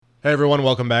Hey everyone,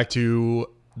 welcome back to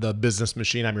the Business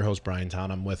Machine. I'm your host Brian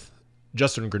Town. I'm with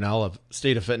Justin Grinnell of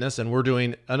State of Fitness, and we're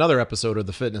doing another episode of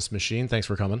the Fitness Machine. Thanks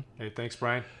for coming. Hey, thanks,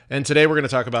 Brian. And today we're going to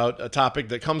talk about a topic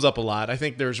that comes up a lot. I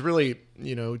think there's really,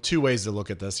 two ways to look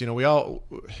at this. We all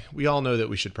know that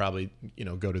we should probably,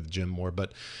 go to the gym more,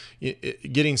 but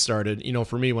getting started,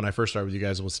 for me when I first started with you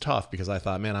guys, it was tough because I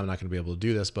thought, man, I'm not going to be able to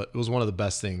do this, but it was one of the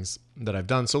best things that I've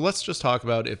done. So let's just talk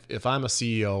about if I'm a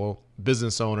CEO,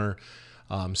 business owner,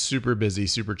 super busy,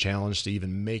 super challenged to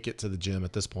even make it to the gym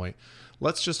at this point.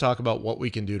 Let's just talk about what we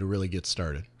can do to really get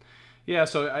started. Yeah,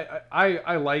 so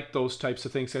I like those types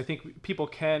of things. I think people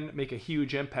can make a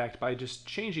huge impact by just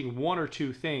changing one or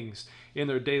two things in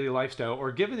their daily lifestyle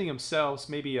or giving themselves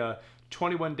maybe a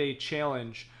 21-day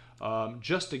challenge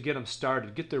just to get them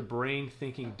started, get their brain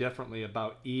thinking differently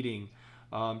about eating,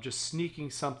 just sneaking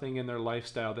something in their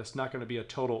lifestyle that's not going to be a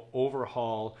total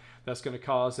overhaul, that's going to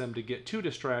cause them to get too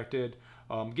distracted,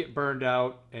 get burned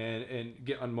out, and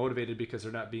get unmotivated because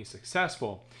they're not being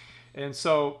successful. And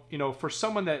so, for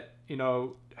someone that,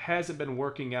 hasn't been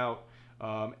working out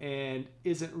and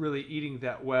isn't really eating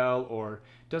that well or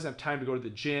doesn't have time to go to the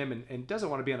gym and doesn't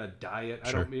want to be on a diet.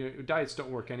 Sure. Diets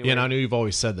don't work anyway. Yeah, and I know you've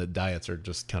always said that diets are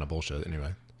just kind of bullshit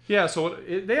anyway. Yeah, so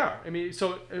they are.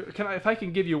 If I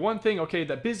can give you one thing, okay,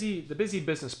 the busy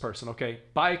business person, okay,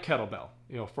 buy a kettlebell.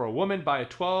 For a woman, buy a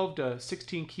 12 to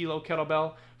 16 kilo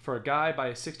kettlebell. For a guy, buy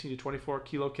a 16 to 24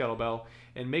 kilo kettlebell,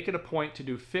 and make it a point to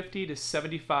do 50 to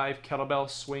 75 kettlebell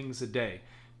swings a day,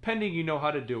 pending you know how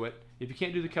to do it. If you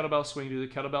can't do the kettlebell swing, do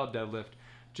the kettlebell deadlift.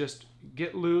 Just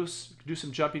get loose, do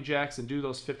some jumping jacks, and do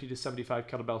those 50 to 75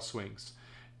 kettlebell swings.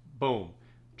 Boom.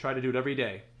 Try to do it every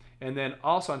day. And then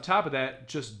also on top of that,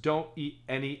 just don't eat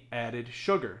any added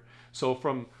sugar. So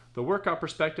from the workout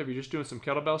perspective, you're just doing some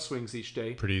kettlebell swings each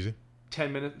day. Pretty easy.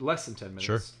 10 minutes, less than 10 minutes.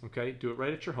 Sure. Okay. Do it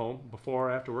right at your home, before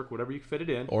or after work, whatever you can fit it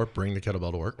in. Or bring the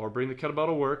kettlebell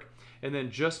to work. And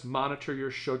then just monitor your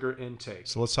sugar intake.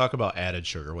 So let's talk about added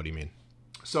sugar. What do you mean?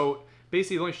 So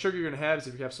basically, the only sugar you're going to have is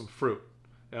if you have some fruit.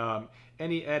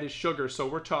 Any added sugar. So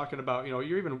we're talking about,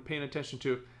 you're even paying attention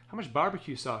to how much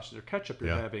barbecue sauce or ketchup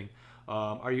you're having.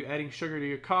 Are you adding sugar to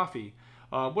your coffee?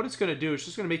 What it's going to do is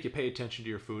just going to make you pay attention to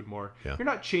your food more. Yeah. You're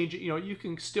not changing. You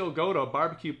can still go to a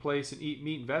barbecue place and eat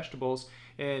meat and vegetables,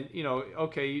 and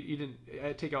okay, you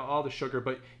didn't take out all the sugar,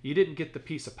 but you didn't get the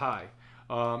piece of pie.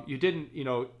 You didn't,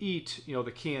 eat,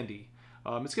 the candy.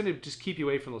 It's going to just keep you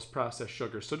away from those processed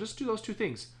sugars. So just do those two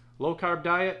things: low carb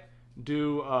diet,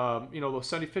 do those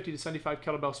 50 to 75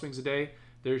 kettlebell swings a day.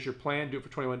 There's your plan. Do it for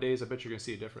 21 days. I bet you're going to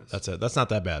see a difference. That's it. That's not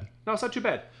that bad. No, it's not too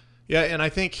bad. Yeah, and I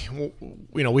think,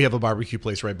 we have a barbecue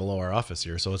place right below our office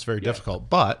here, so it's very difficult.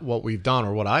 But what we've done,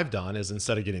 or what I've done, is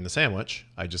instead of getting the sandwich,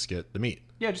 I just get the meat.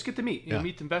 Yeah, just get the meat.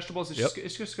 Meat and vegetables.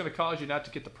 It's just going to cause you not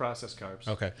to get the processed carbs.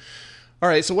 Okay. All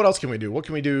right, so what else can we do? What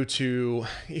can we do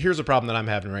here's a problem that I'm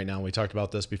having right now. We talked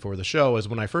about this before the show, is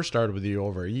when I first started with you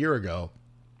over a year ago,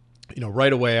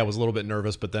 right away I was a little bit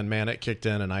nervous, but then, man, it kicked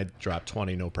in and I dropped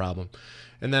 20, no problem.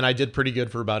 And then I did pretty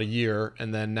good for about a year,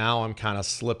 and then now I'm kind of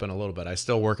slipping a little bit. I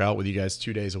still work out with you guys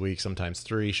 2 days a week, sometimes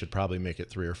 3, should probably make it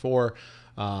 3 or 4.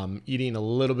 Eating a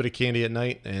little bit of candy at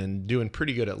night and doing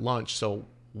pretty good at lunch. So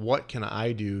what can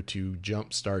I do to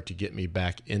jumpstart to get me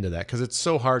back into that? Because it's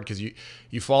so hard, because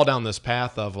you fall down this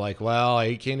path of like, well, I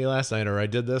ate candy last night, or I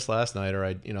did this last night,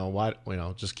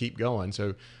 or just keep going.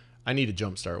 So I need a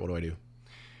jumpstart. What do I do?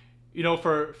 I'm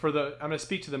going to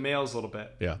speak to the males a little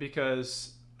bit. Yeah.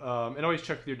 Because, and always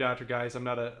check with your doctor, guys. I'm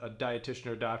not a dietitian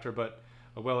or a doctor, but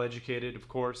a well-educated, of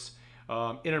course.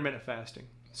 Intermittent fasting.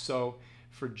 So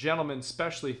for gentlemen,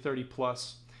 especially 30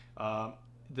 plus,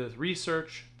 the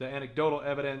research, the anecdotal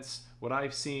evidence, what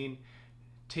I've seen,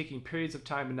 taking periods of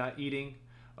time and not eating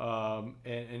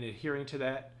and adhering to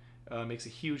that makes a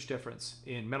huge difference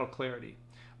in mental clarity,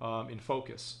 in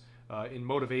focus, in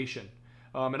motivation.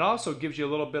 It also gives you a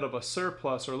little bit of a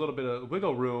surplus or a little bit of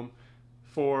wiggle room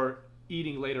for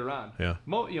eating later on. Yeah.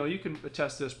 You can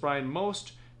attest to this, Brian.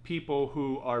 Most people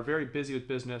who are very busy with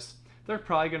business, they're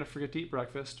probably going to forget to eat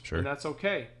breakfast. Sure. And that's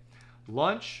okay.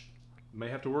 Lunch, you may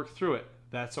have to work through it.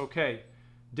 That's okay.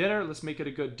 Dinner, let's make it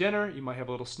a good dinner. You might have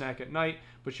a little snack at night,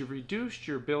 but you've reduced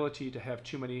your ability to have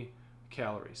too many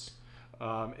calories.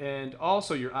 And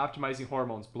also you're optimizing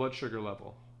hormones, blood sugar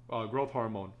level, growth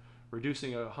hormone,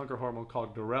 reducing a hunger hormone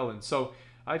called ghrelin. So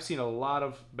I've seen a lot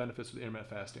of benefits with intermittent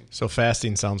fasting. So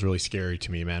fasting sounds really scary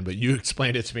to me, man, but you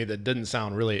explained it to me that didn't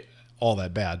sound really all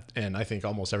that bad. And I think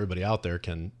almost everybody out there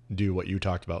can do what you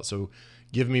talked about. So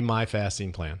give me my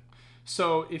fasting plan.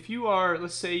 So if you are,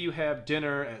 let's say you have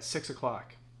dinner at 6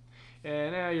 o'clock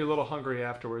and you're a little hungry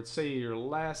afterwards, say your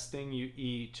last thing you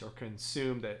eat or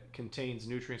consume that contains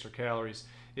nutrients or calories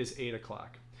is 8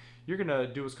 o'clock. You're going to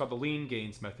do what's called the lean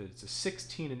gains method. It's a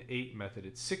 16 and 8 method.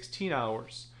 It's 16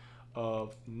 hours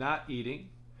of not eating.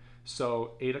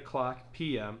 So 8 o'clock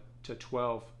p.m. to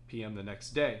 12 p.m. the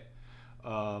next day.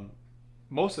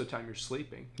 Most of the time you're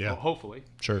sleeping, hopefully.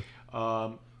 Sure.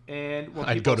 And when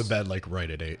I'd go to bed like right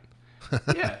at 8.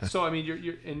 Yeah. So I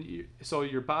mean, so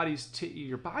your body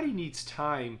needs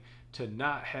time to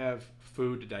not have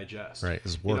food to digest. Right.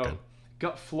 It's working.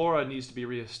 Gut flora needs to be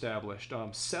reestablished.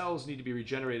 Cells need to be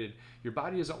regenerated. Your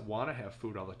body doesn't want to have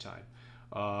food all the time.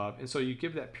 And so you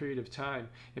give that period of time.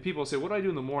 And people say, what do I do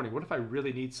in the morning? What if I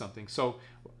really need something? So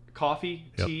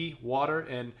coffee, tea, water,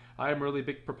 and I'm a really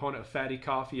big proponent of fatty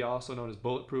coffee, also known as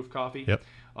bulletproof coffee. Yep.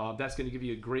 That's going to give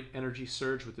you a great energy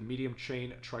surge with the medium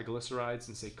chain triglycerides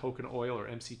and say coconut oil or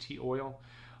MCT oil.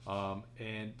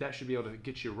 And that should be able to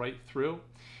get you right through.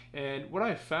 And what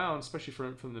I've found, especially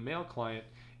from the male client,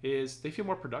 is they feel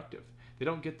more productive. They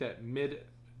don't get that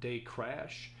midday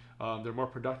crash. They're more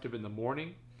productive in the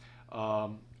morning.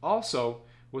 Also,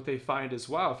 what they find is,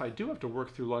 wow, if I do have to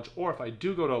work through lunch, or if I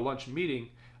do go to a lunch meeting,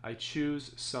 I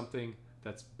choose something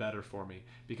that's better for me.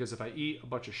 Because if I eat a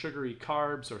bunch of sugary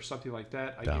carbs or something like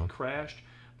that, I get crashed.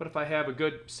 But if I have a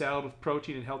good salad with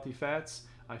protein and healthy fats,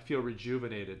 I feel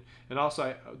rejuvenated. And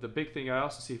also, the big thing I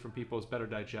also see from people is better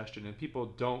digestion. And people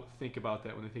don't think about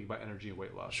that when they think about energy and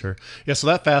weight loss. Sure. Yeah, so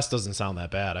that fast doesn't sound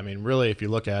that bad. I mean, really, if you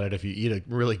look at it, if you eat a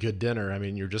really good dinner, I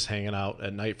mean, you're just hanging out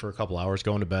at night for a couple hours,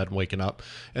 going to bed and waking up.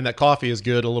 And that coffee is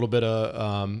good. A little bit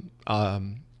of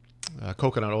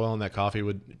coconut oil in that coffee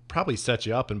would probably set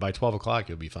you up. And by 12 o'clock,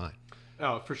 you'll be fine.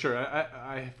 Oh, for sure.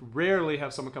 I rarely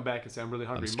have someone come back and say, I'm really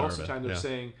hungry. Most of the time, they're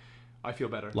saying, I feel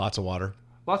better. Lots of water.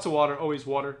 Lots of water, always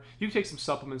water. You can take some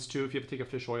supplements too. If you have to take a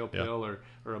fish oil pill or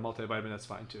a multivitamin, that's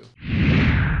fine too.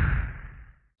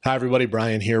 Hi, everybody.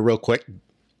 Brian here, real quick.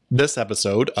 This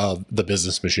episode of The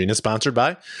Business Machine is sponsored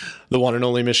by the one and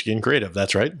only Michigan Creative.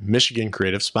 That's right. Michigan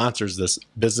Creative sponsors this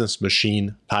Business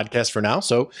Machine podcast for now.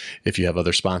 So if you have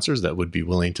other sponsors that would be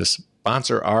willing to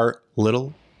sponsor our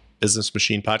little Business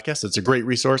Machine podcast, it's a great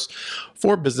resource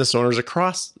for business owners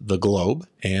across the globe.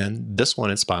 And this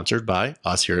one is sponsored by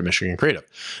us here at Michigan Creative.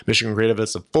 Michigan Creative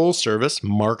is a full service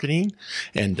marketing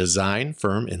and design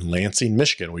firm in Lansing,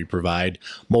 Michigan. We provide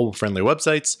mobile friendly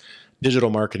websites,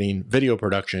 digital marketing, video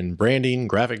production, branding,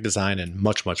 graphic design, and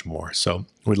much, much more. So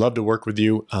we'd love to work with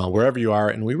you wherever you are,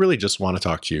 and we really just want to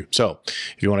talk to you. So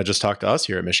if you want to just talk to us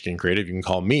here at Michigan Creative, you can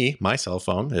call me. My cell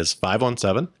phone is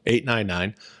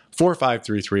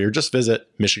 517-899-4533, or just visit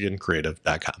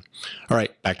michigancreative.com. All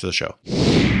right, back to the show.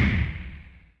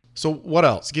 So what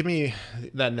else? Give me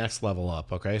that next level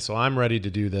up, okay? So I'm ready to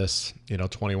do this,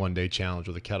 21-day challenge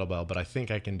with a kettlebell, but I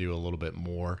think I can do a little bit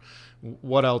more.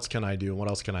 What else can I do? What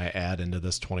else can I add into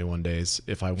this 21 days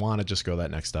if I want to just go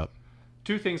that next step?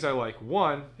 Two things I like.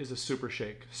 One is a super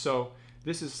shake. So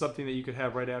this is something that you could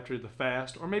have right after the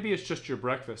fast, or maybe it's just your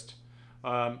breakfast.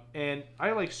 And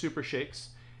I like super shakes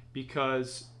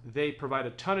because they provide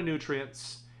a ton of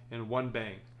nutrients in one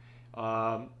bang.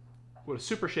 What a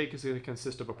super shake is going to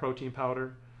consist of a protein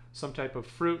powder, some type of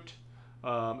fruit,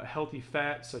 a healthy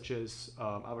fat such as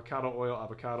avocado oil,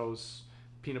 avocados,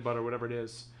 peanut butter, whatever it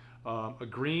is, a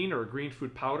green or a green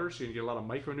food powder, so you can get a lot of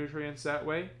micronutrients that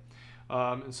way.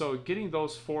 And so getting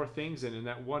those four things in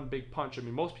that one big punch, I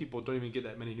mean, most people don't even get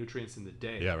that many nutrients in the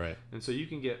day. Yeah, right. And so you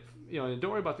can get, and don't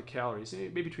worry about the calories,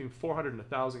 maybe between 400 and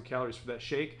 1,000 calories for that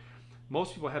shake.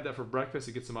 Most people have that for breakfast.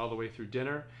 It gets them all the way through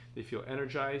dinner. They feel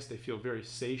energized. They feel very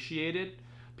satiated.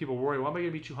 People worry, well, am I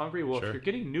going to be too hungry? Well, Sure. If you're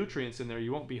getting nutrients in there,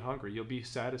 you won't be hungry. You'll be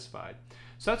satisfied.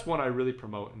 So that's one I really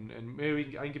promote. And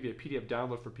maybe I can give you a PDF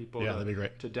download for people that'd be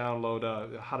great. to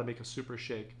download how to make a super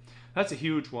shake. That's a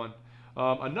huge one.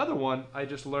 Another one I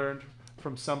just learned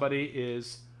from somebody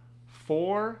is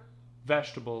 4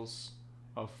 vegetables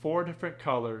of 4 different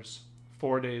colors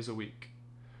 4 days a week.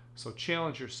 So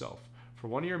challenge yourself. For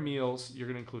one of your meals, you're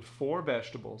going to include 4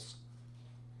 vegetables,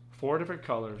 4 different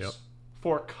colors,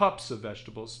 4 cups of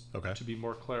vegetables, to be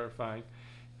more clarifying,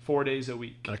 4 days a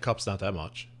week. And a cup's not that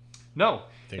much. No.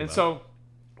 So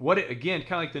what it, again,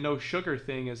 kind of like the no sugar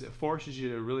thing, is it forces you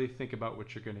to really think about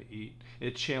what you're going to eat.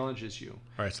 It challenges you.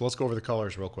 All right, so let's go over the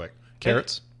colors real quick.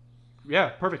 Carrots? Yeah,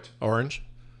 perfect. Orange?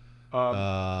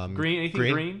 Green, anything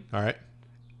green. All right.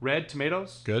 Red,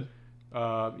 tomatoes. Good.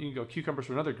 You can go cucumbers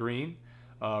for another green.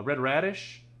 Red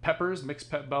radish, peppers,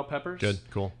 mixed bell peppers. Good,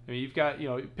 cool. I mean, you've got,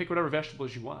 pick whatever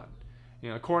vegetables you want.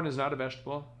 Corn is not a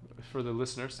vegetable for the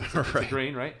listeners. It's a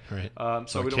grain, right? Right.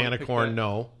 So a we don't can of corn,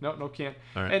 no. No can.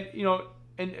 All right.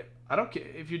 And I don't care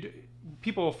if you do,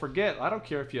 people will forget. I don't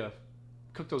care if you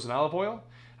cook those in olive oil.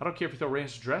 I don't care if you throw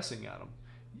ranch dressing on them.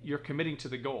 you're committing to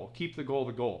the goal. Keep the goal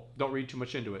the goal. Don't read too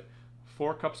much into it.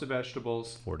 4 cups of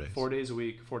vegetables, 4 days. 4 days a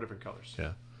week, 4 different colors.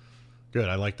 Yeah. Good.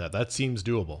 I like that. That seems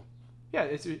doable. Yeah,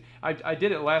 I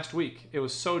did it last week. It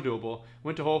was so doable.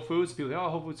 Went to Whole Foods. People say, oh,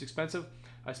 Whole Foods is expensive.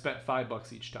 I spent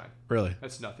 $5 each time. Really?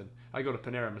 That's nothing. I go to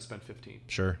Panera, I'm going to spend 15.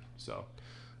 Sure. So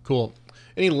cool.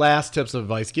 Any last tips of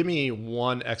advice? Give me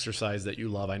one exercise that you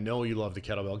love. I know you love the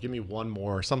kettlebell. Give me one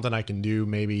more, something I can do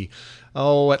maybe,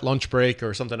 at lunch break,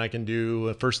 or something I can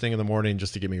do first thing in the morning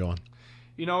just to get me going.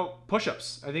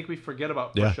 Push-ups. I think we forget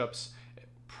about push-ups.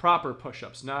 Proper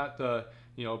push-ups, not the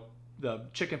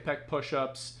chicken peck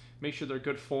push-ups. Make sure they're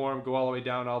good form. Go all the way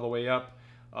down, all the way up.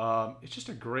 It's just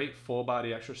a great full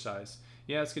body exercise.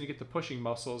 Yeah, it's going to get the pushing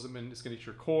muscles. I mean, it's going to get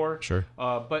your core. Sure.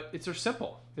 But they're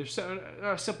simple. They're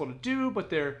not simple to do, but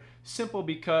they're simple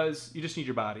because you just need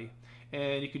your body,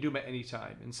 and you can do them at any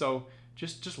time. And so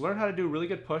just learn how to do a really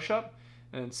good push-up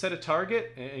and set a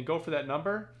target and go for that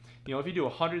number. If you do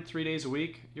 100 3 days a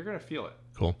week, you're going to feel it.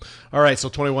 Cool. All right. So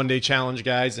 21-day challenge,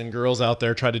 guys and girls out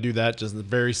there, try to do that. Just a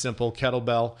very simple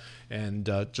kettlebell, and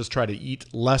just try to eat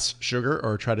less sugar,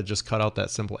 or try to just cut out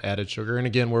that simple added sugar. And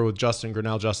again, we're with Justin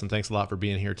Grinnell. Justin, thanks a lot for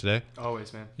being here today.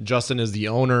 Always, man. Justin is the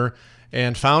owner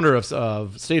and founder of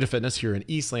State of Fitness here in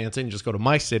East Lansing. Just go to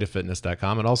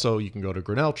mystateoffitness.com, and also you can go to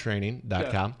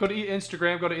grinnelltraining.com. Go to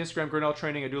Instagram. Go to Instagram Grinnell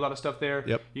Training. I do a lot of stuff there.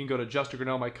 Yep. You can go to Justin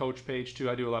Grinnell, my coach page too.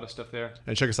 I do a lot of stuff there.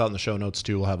 And check us out in the show notes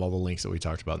too. We'll have all the links that we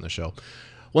talked about in the show.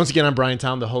 Once again, I'm Brian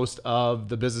Town, the host of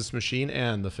The Business Machine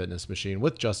and The Fitness Machine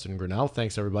with Justin Grinnell.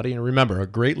 Thanks, everybody. And remember, a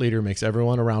great leader makes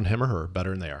everyone around him or her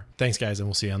better than they are. Thanks, guys, and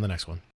we'll see you on the next one.